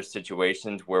obviously there's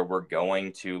situations where we're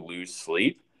going to lose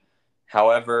sleep.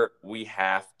 However, we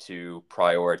have to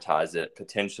prioritize it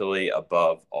potentially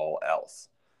above all else.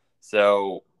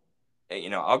 So,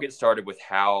 I'll get started with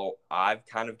how I've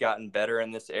kind of gotten better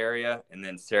in this area. And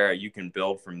then, Sarah, you can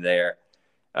build from there.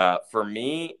 For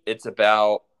me, it's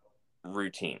about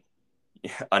routine,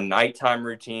 a nighttime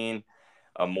routine,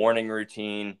 a morning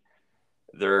routine.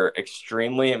 They're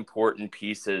extremely important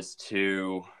pieces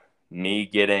to me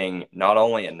getting not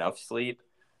only enough sleep,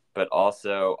 but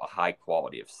also a high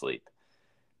quality of sleep.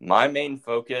 My main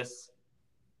focus,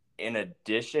 in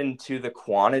addition to the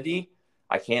quantity,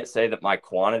 I can't say that my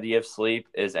quantity of sleep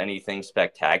is anything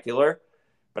spectacular,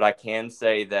 but I can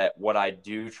say that what I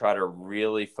do try to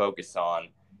really focus on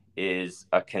is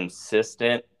a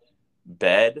consistent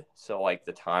bed. So like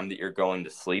the time that you're going to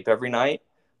sleep every night,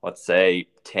 let's say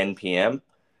 10 p.m.,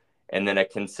 and then a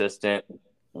consistent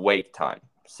wake time.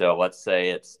 So let's say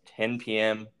it's 10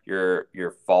 p.m., you're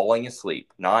falling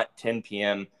asleep, not 10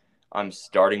 p.m., I'm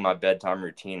starting my bedtime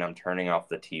routine, I'm turning off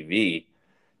the TV.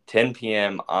 10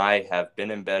 p.m., I have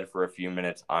been in bed for a few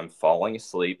minutes, I'm falling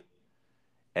asleep.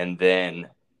 And then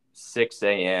 6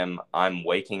 a.m., I'm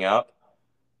waking up,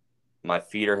 my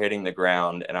feet are hitting the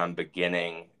ground, and I'm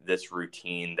beginning this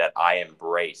routine that I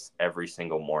embrace every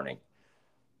single morning.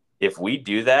 If we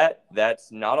do that,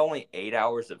 that's not only 8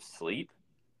 hours of sleep,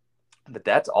 but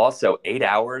that's also 8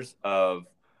 hours of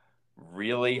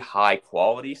really high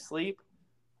quality sleep.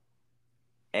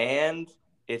 And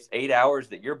it's 8 hours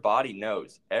that your body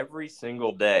knows every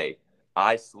single day.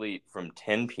 I sleep from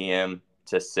 10 p.m.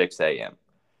 to 6 a.m.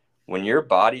 When your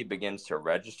body begins to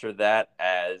register that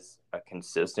as a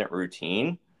consistent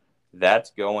routine,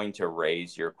 that's going to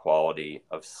raise your quality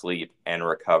of sleep and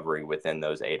recovery within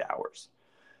those 8 hours.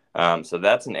 So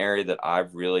that's an area that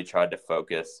I've really tried to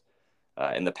focus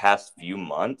in the past few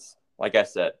months. Like I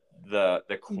said, the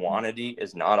Mhm. quantity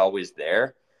is not always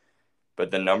there, but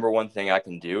the number one thing I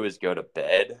can do is go to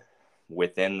bed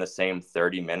within the same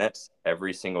 30 minutes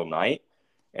every single night.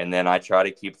 And then I try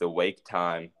to keep the wake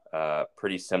time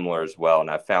pretty similar as well. And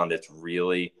I found it's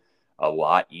really a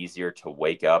lot easier to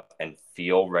wake up and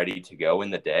feel ready to go in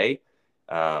the day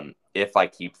if I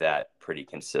keep that pretty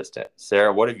consistent.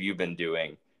 Sarah, what have you been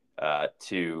doing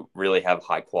to really have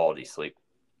high quality sleep?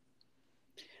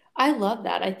 I love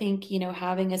that. I think,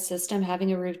 having a system,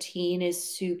 having a routine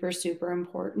is super, super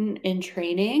important in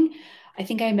training. I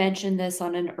think I mentioned this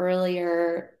on an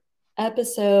earlier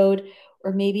episode,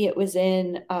 or maybe it was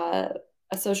in a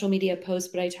social media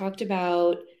post, but I talked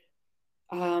about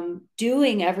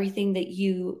doing everything that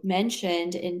you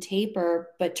mentioned in taper,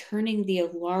 but turning the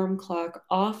alarm clock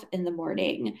off in the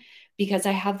morning because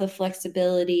I have the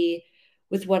flexibility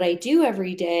with what I do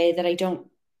every day that I don't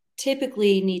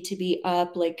typically need to be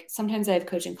up. Like sometimes I have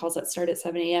coaching calls that start at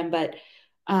 7 a.m., but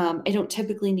I don't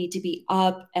typically need to be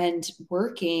up and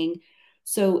working.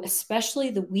 So, especially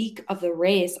the week of the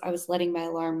race, I was letting my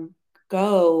alarm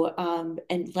go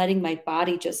and letting my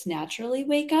body just naturally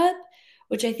wake up,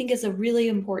 which I think is a really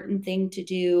important thing to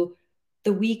do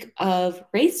the week of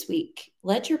race week.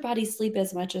 Let your body sleep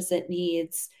as much as it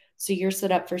needs so you're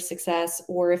set up for success.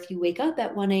 Or if you wake up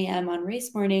at 1 a.m. on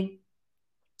race morning,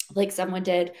 like someone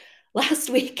did last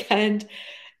weekend,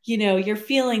 you're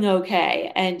feeling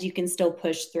okay and you can still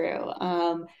push through.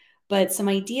 But some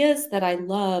ideas that I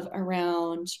love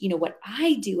around, what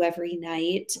I do every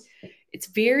night, it's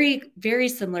very, very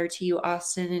similar to you,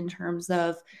 Austin, in terms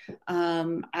of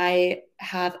I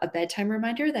have a bedtime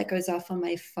reminder that goes off on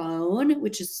my phone,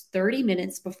 which is 30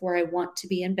 minutes before I want to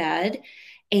be in bed.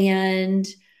 And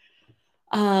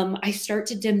I start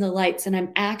to dim the lights, and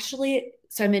I'm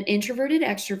an introverted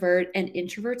extrovert, and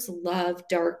introverts love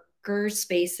darker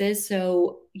spaces.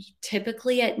 So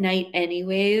typically at night,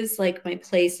 anyways, like my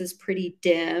place is pretty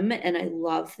dim, and I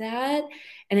love that.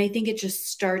 And I think it just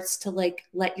starts to like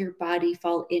let your body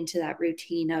fall into that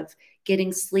routine of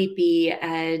getting sleepy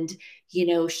and,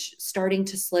 starting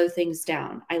to slow things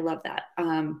down. I love that.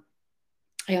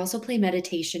 I also play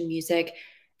meditation music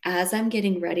as I'm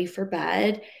getting ready for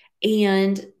bed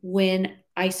and when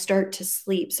I start to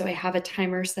sleep. So I have a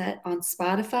timer set on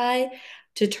Spotify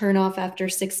to turn off after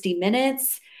 60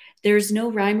 minutes. There's no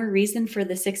rhyme or reason for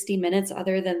the 60 minutes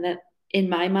other than that in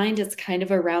my mind, it's kind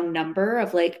of a round number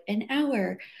of like an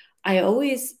hour. I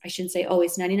shouldn't say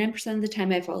always, 99% of the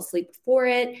time I fall asleep before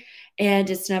it. And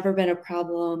it's never been a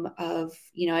problem of,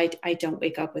 I don't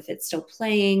wake up with it still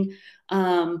playing.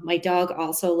 My dog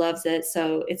also loves it,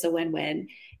 so it's a win-win.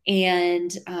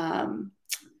 And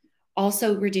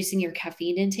also reducing your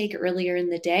caffeine intake earlier in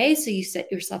the day so you set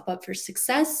yourself up for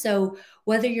success. So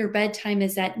whether your bedtime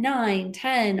is at 9,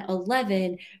 10,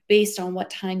 11, based on what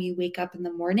time you wake up in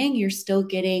the morning, you're still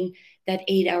getting that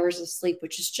 8 hours of sleep,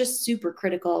 which is just super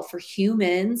critical for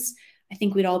humans. I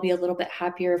think we'd all be a little bit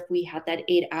happier if we had that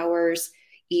 8 hours.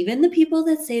 Even the people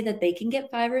that say that they can get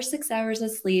 5 or 6 hours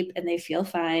of sleep and they feel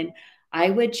fine, I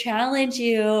would challenge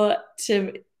you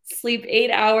to sleep 8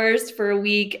 hours for a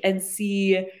week and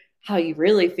see how you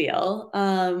really feel.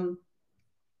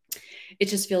 It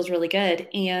just feels really good.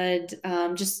 And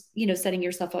just, setting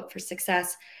yourself up for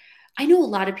success. I know a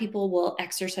lot of people will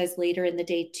exercise later in the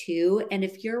day too. And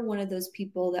if you're one of those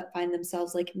people that find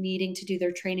themselves like needing to do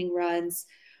their training runs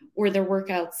or their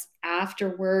workouts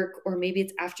after work, or maybe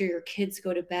it's after your kids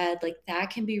go to bed, like that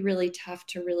can be really tough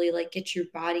to really like get your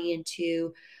body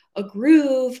into a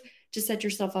groove to set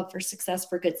yourself up for success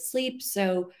for good sleep.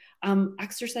 So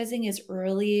exercising as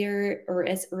earlier or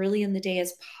as early in the day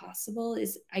as possible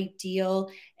is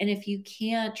ideal. And if you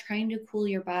can't, trying to cool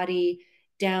your body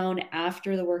down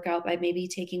after the workout by maybe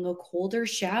taking a colder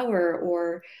shower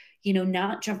or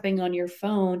not jumping on your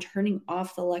phone, turning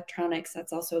off the electronics.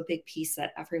 That's also a big piece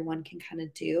that everyone can kind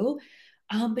of do.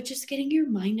 But just getting your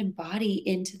mind and body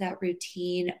into that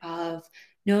routine of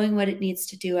knowing what it needs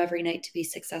to do every night to be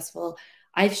successful.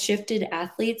 I've shifted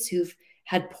athletes who've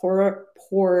had poor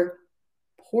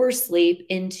sleep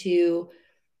into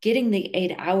getting the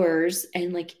 8 hours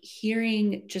and like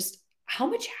hearing just how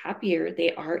much happier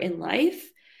they are in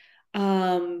life.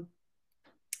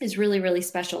 is really, really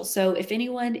special. So if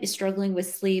anyone is struggling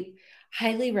with sleep,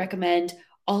 highly recommend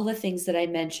all the things that I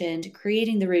mentioned,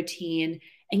 creating the routine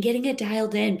and getting it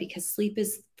dialed in, because sleep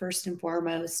is first and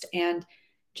foremost and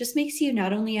just makes you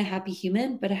not only a happy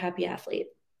human, but a happy athlete.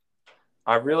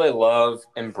 I really love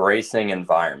embracing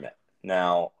environment.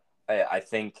 Now, I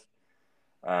think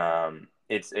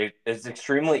it's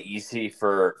extremely easy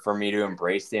for me to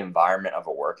embrace the environment of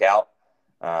a workout,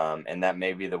 and that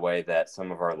may be the way that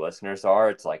some of our listeners are.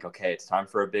 It's like, okay, it's time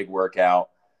for a big workout,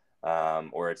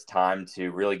 or it's time to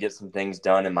really get some things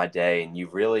done in my day, and you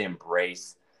really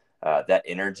embrace that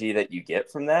energy that you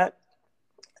get from that.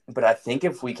 But I think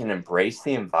if we can embrace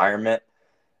the environment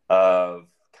of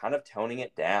kind of toning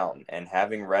it down and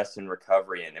having rest and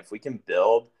recovery, and if we can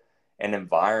build an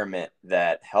environment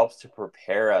that helps to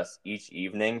prepare us each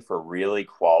evening for really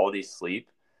quality sleep,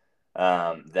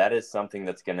 that is something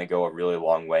that's going to go a really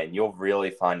long way, and you'll really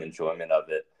find enjoyment of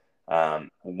it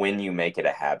when you make it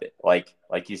a habit. Like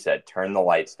you said, turn the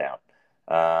lights down.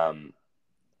 I'm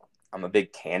a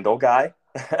big candle guy,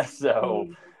 so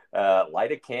Mm.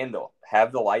 light a candle,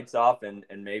 have the lights off, and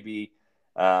maybe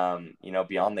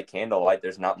beyond the candlelight,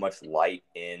 there's not much light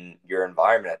in your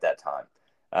environment at that time.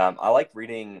 I like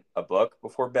reading a book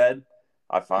before bed.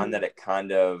 I find that it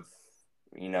kind of,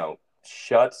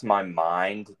 shuts my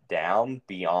mind down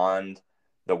beyond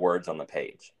the words on the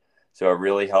page. So it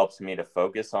really helps me to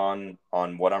focus on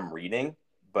what I'm reading,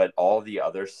 but all the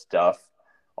other stuff,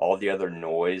 all the other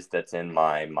noise that's in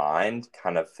my mind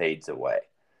kind of fades away.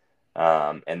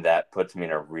 And that puts me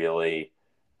in a really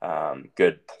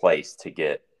good place to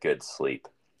get good sleep.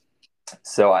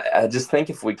 So I just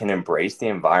think if we can embrace the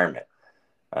environment,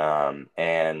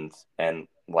 and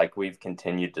like we've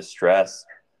continued to stress,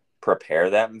 prepare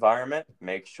that environment,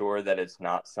 make sure that it's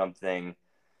not something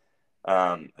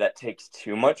that takes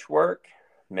too much work,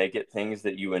 make it things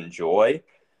that you enjoy,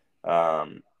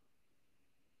 um,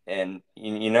 and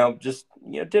just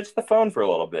ditch the phone for a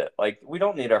little bit. Like, we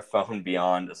don't need our phone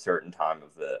beyond a certain time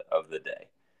of the day,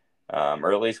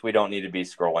 or at least we don't need to be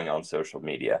scrolling on social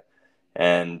media.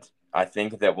 And I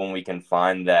think that when we can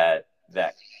find that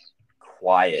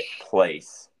quiet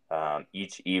place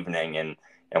each evening,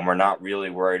 and we're not really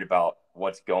worried about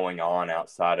what's going on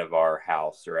outside of our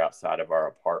house or outside of our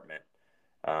apartment,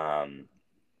 um,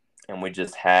 and we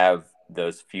just have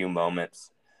those few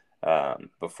moments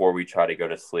before we try to go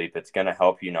to sleep, it's going to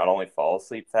help you not only fall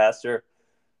asleep faster,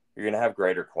 you're going to have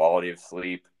greater quality of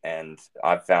sleep. And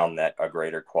I've found that a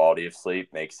greater quality of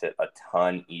sleep makes it a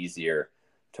ton easier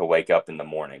to wake up in the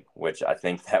morning, which I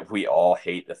think that we all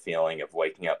hate the feeling of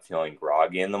waking up feeling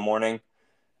groggy in the morning.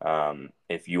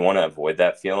 If you want to avoid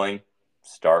that feeling,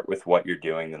 start with what you're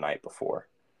doing the night before.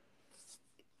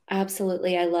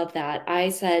 Absolutely. I love that. I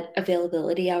set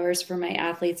availability hours for my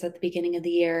athletes at the beginning of the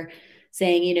year,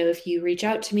 saying, if you reach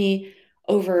out to me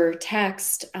over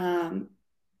text, I'm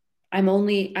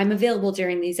available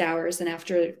during these hours. And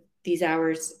after these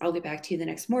hours, I'll get back to you the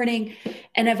next morning.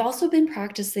 And I've also been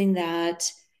practicing that,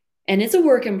 and it's a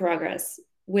work in progress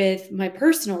with my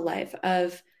personal life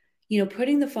of,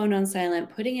 putting the phone on silent,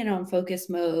 putting it on focus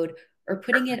mode, or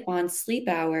putting it on sleep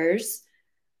hours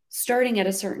starting at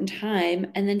a certain time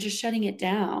and then just shutting it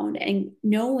down and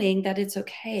knowing that it's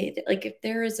okay. That, like, if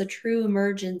there is a true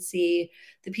emergency,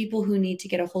 the people who need to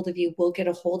get a hold of you will get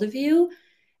a hold of you,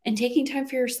 and taking time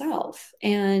for yourself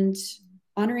and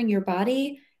honoring your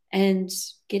body and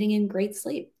getting in great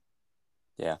sleep.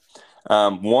 Yeah.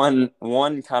 One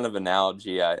kind of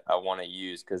analogy I want to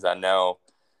use, because I know,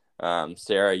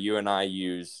 Sarah, you and I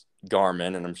use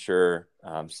Garmin, and I'm sure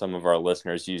some of our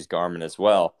listeners use Garmin as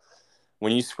well.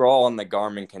 When you scroll on the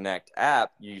Garmin Connect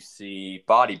app, you see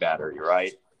body battery,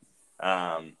 right?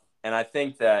 And I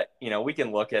think that, we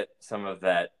can look at some of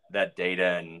that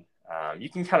data, and you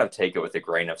can kind of take it with a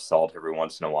grain of salt every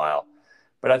once in a while.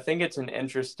 But I think it's an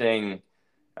interesting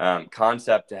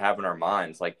concept to have in our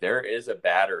minds. Like, there is a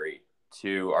battery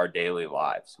to our daily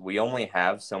lives. We only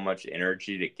have so much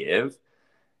energy to give.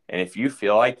 And if you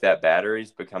feel like that battery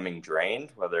is becoming drained,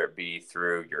 whether it be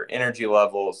through your energy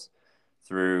levels,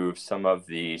 through some of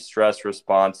the stress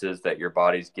responses that your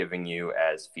body's giving you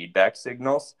as feedback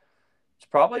signals, it's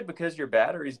probably because your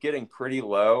battery's getting pretty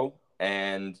low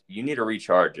and you need to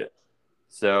recharge it.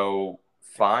 So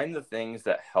find the things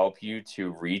that help you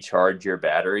to recharge your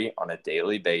battery on a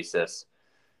daily basis,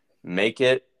 make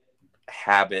it a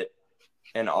habit.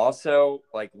 And also,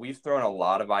 like, we've thrown a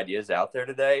lot of ideas out there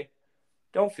today.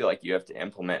 Don't feel like you have to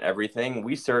implement everything.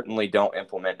 We certainly don't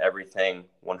implement everything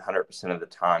 100% of the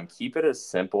time. Keep it as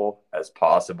simple as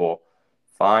possible.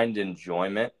 Find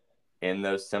enjoyment in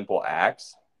those simple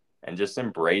acts and just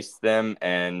embrace them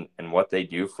and what they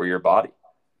do for your body.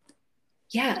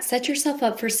 Yeah, set yourself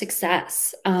up for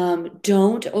success. Don't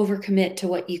overcommit to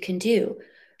what you can do.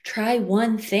 Try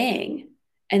one thing.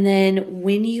 And then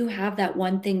when you have that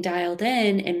one thing dialed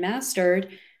in and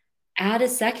mastered, add a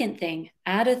second thing,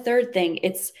 add a third thing.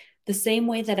 It's the same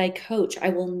way that I coach. I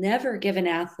will never give an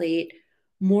athlete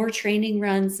more training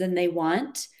runs than they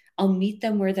want. I'll meet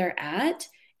them where they're at,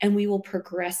 and we will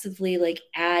progressively like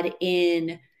add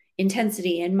in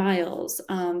intensity and miles.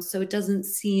 So it doesn't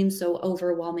seem so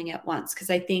overwhelming at once. Cause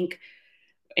I think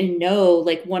and know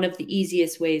like one of the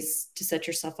easiest ways to set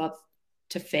yourself up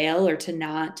to fail or to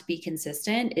not be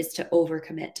consistent is to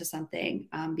overcommit to something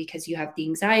because you have the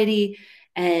anxiety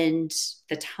and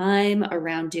the time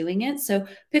around doing it. So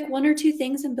pick one or two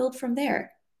things and build from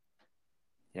there.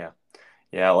 Yeah.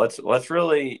 Yeah. Let's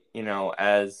really,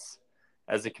 as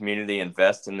a community,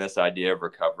 invest in this idea of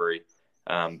recovery.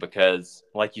 Because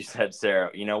like you said, Sarah,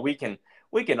 we can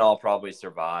all probably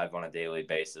survive on a daily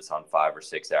basis on 5 or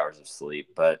 6 hours of sleep,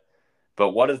 but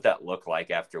what does that look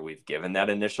like after we've given that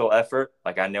initial effort?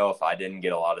 Like, I know if I didn't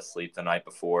get a lot of sleep the night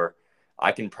before,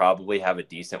 I can probably have a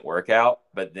decent workout.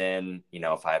 But then,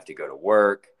 if I have to go to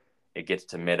work, it gets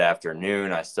to mid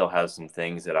afternoon, I still have some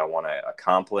things that I want to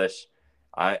accomplish.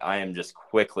 I am just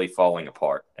quickly falling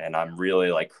apart and I'm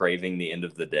really like craving the end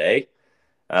of the day.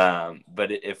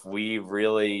 But if we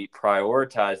really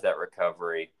prioritize that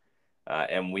recovery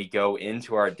and we go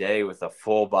into our day with a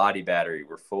full body battery,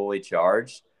 we're fully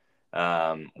charged.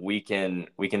 We can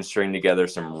string together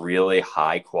some really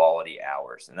high quality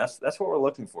hours, and that's what we're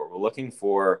looking for. We're looking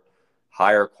for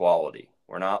higher quality.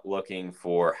 We're not looking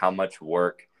for how much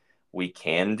work we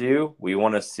can do. We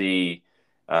want to see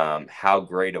how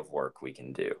great of work we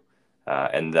can do,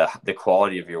 and the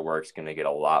quality of your work is going to get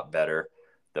a lot better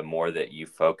the more that you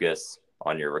focus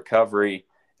on your recovery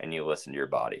and you listen to your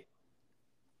body.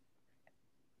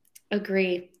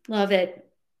 Agree. Love it.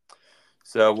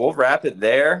 So we'll wrap it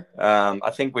there.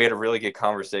 I think we had a really good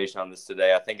conversation on this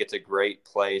today. I think it's a great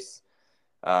place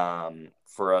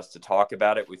for us to talk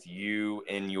about it with you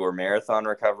in your marathon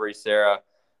recovery, Sarah.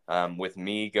 With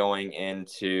me going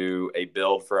into a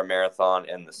build for a marathon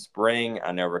in the spring,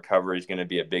 I know recovery is going to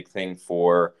be a big thing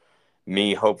for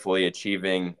me, hopefully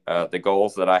achieving the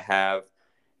goals that I have.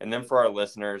 And then for our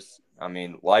listeners, I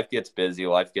mean, life gets busy,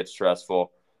 life gets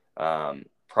stressful.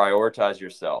 Prioritize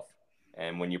yourself.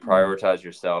 And when you prioritize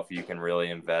yourself, you can really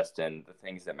invest in the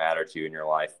things that matter to you in your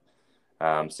life.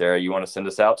 Sarah, you want to send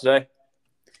us out today?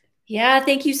 Yeah,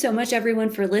 thank you so much, everyone,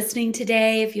 for listening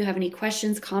today. If you have any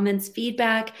questions, comments,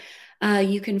 feedback,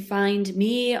 you can find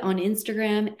me on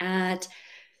Instagram at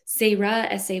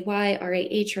Sayrah,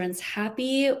 Sayrah runs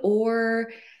happy,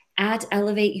 or at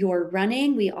Elevate Your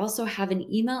Running. We also have an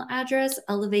email address,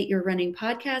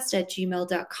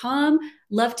 elevateyourrunningpodcast@gmail.com.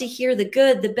 Love to hear the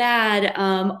good, the bad,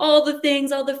 all the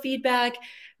things, all the feedback.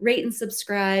 Rate and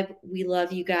subscribe. We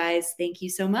love you guys. Thank you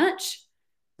so much.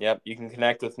 Yep. You can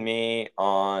connect with me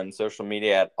on social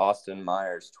media at Austin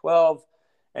Myers 12.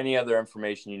 Any other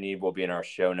information you need will be in our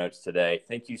show notes today.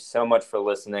 Thank you so much for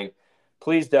listening.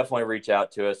 Please definitely reach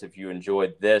out to us if you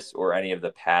enjoyed this or any of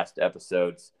the past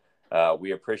episodes.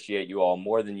 We appreciate you all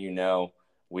more than you know.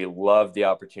 We love the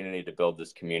opportunity to build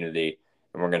this community,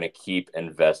 and we're going to keep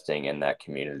investing in that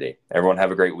community. Everyone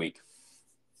have a great week.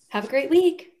 Have a great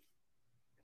week.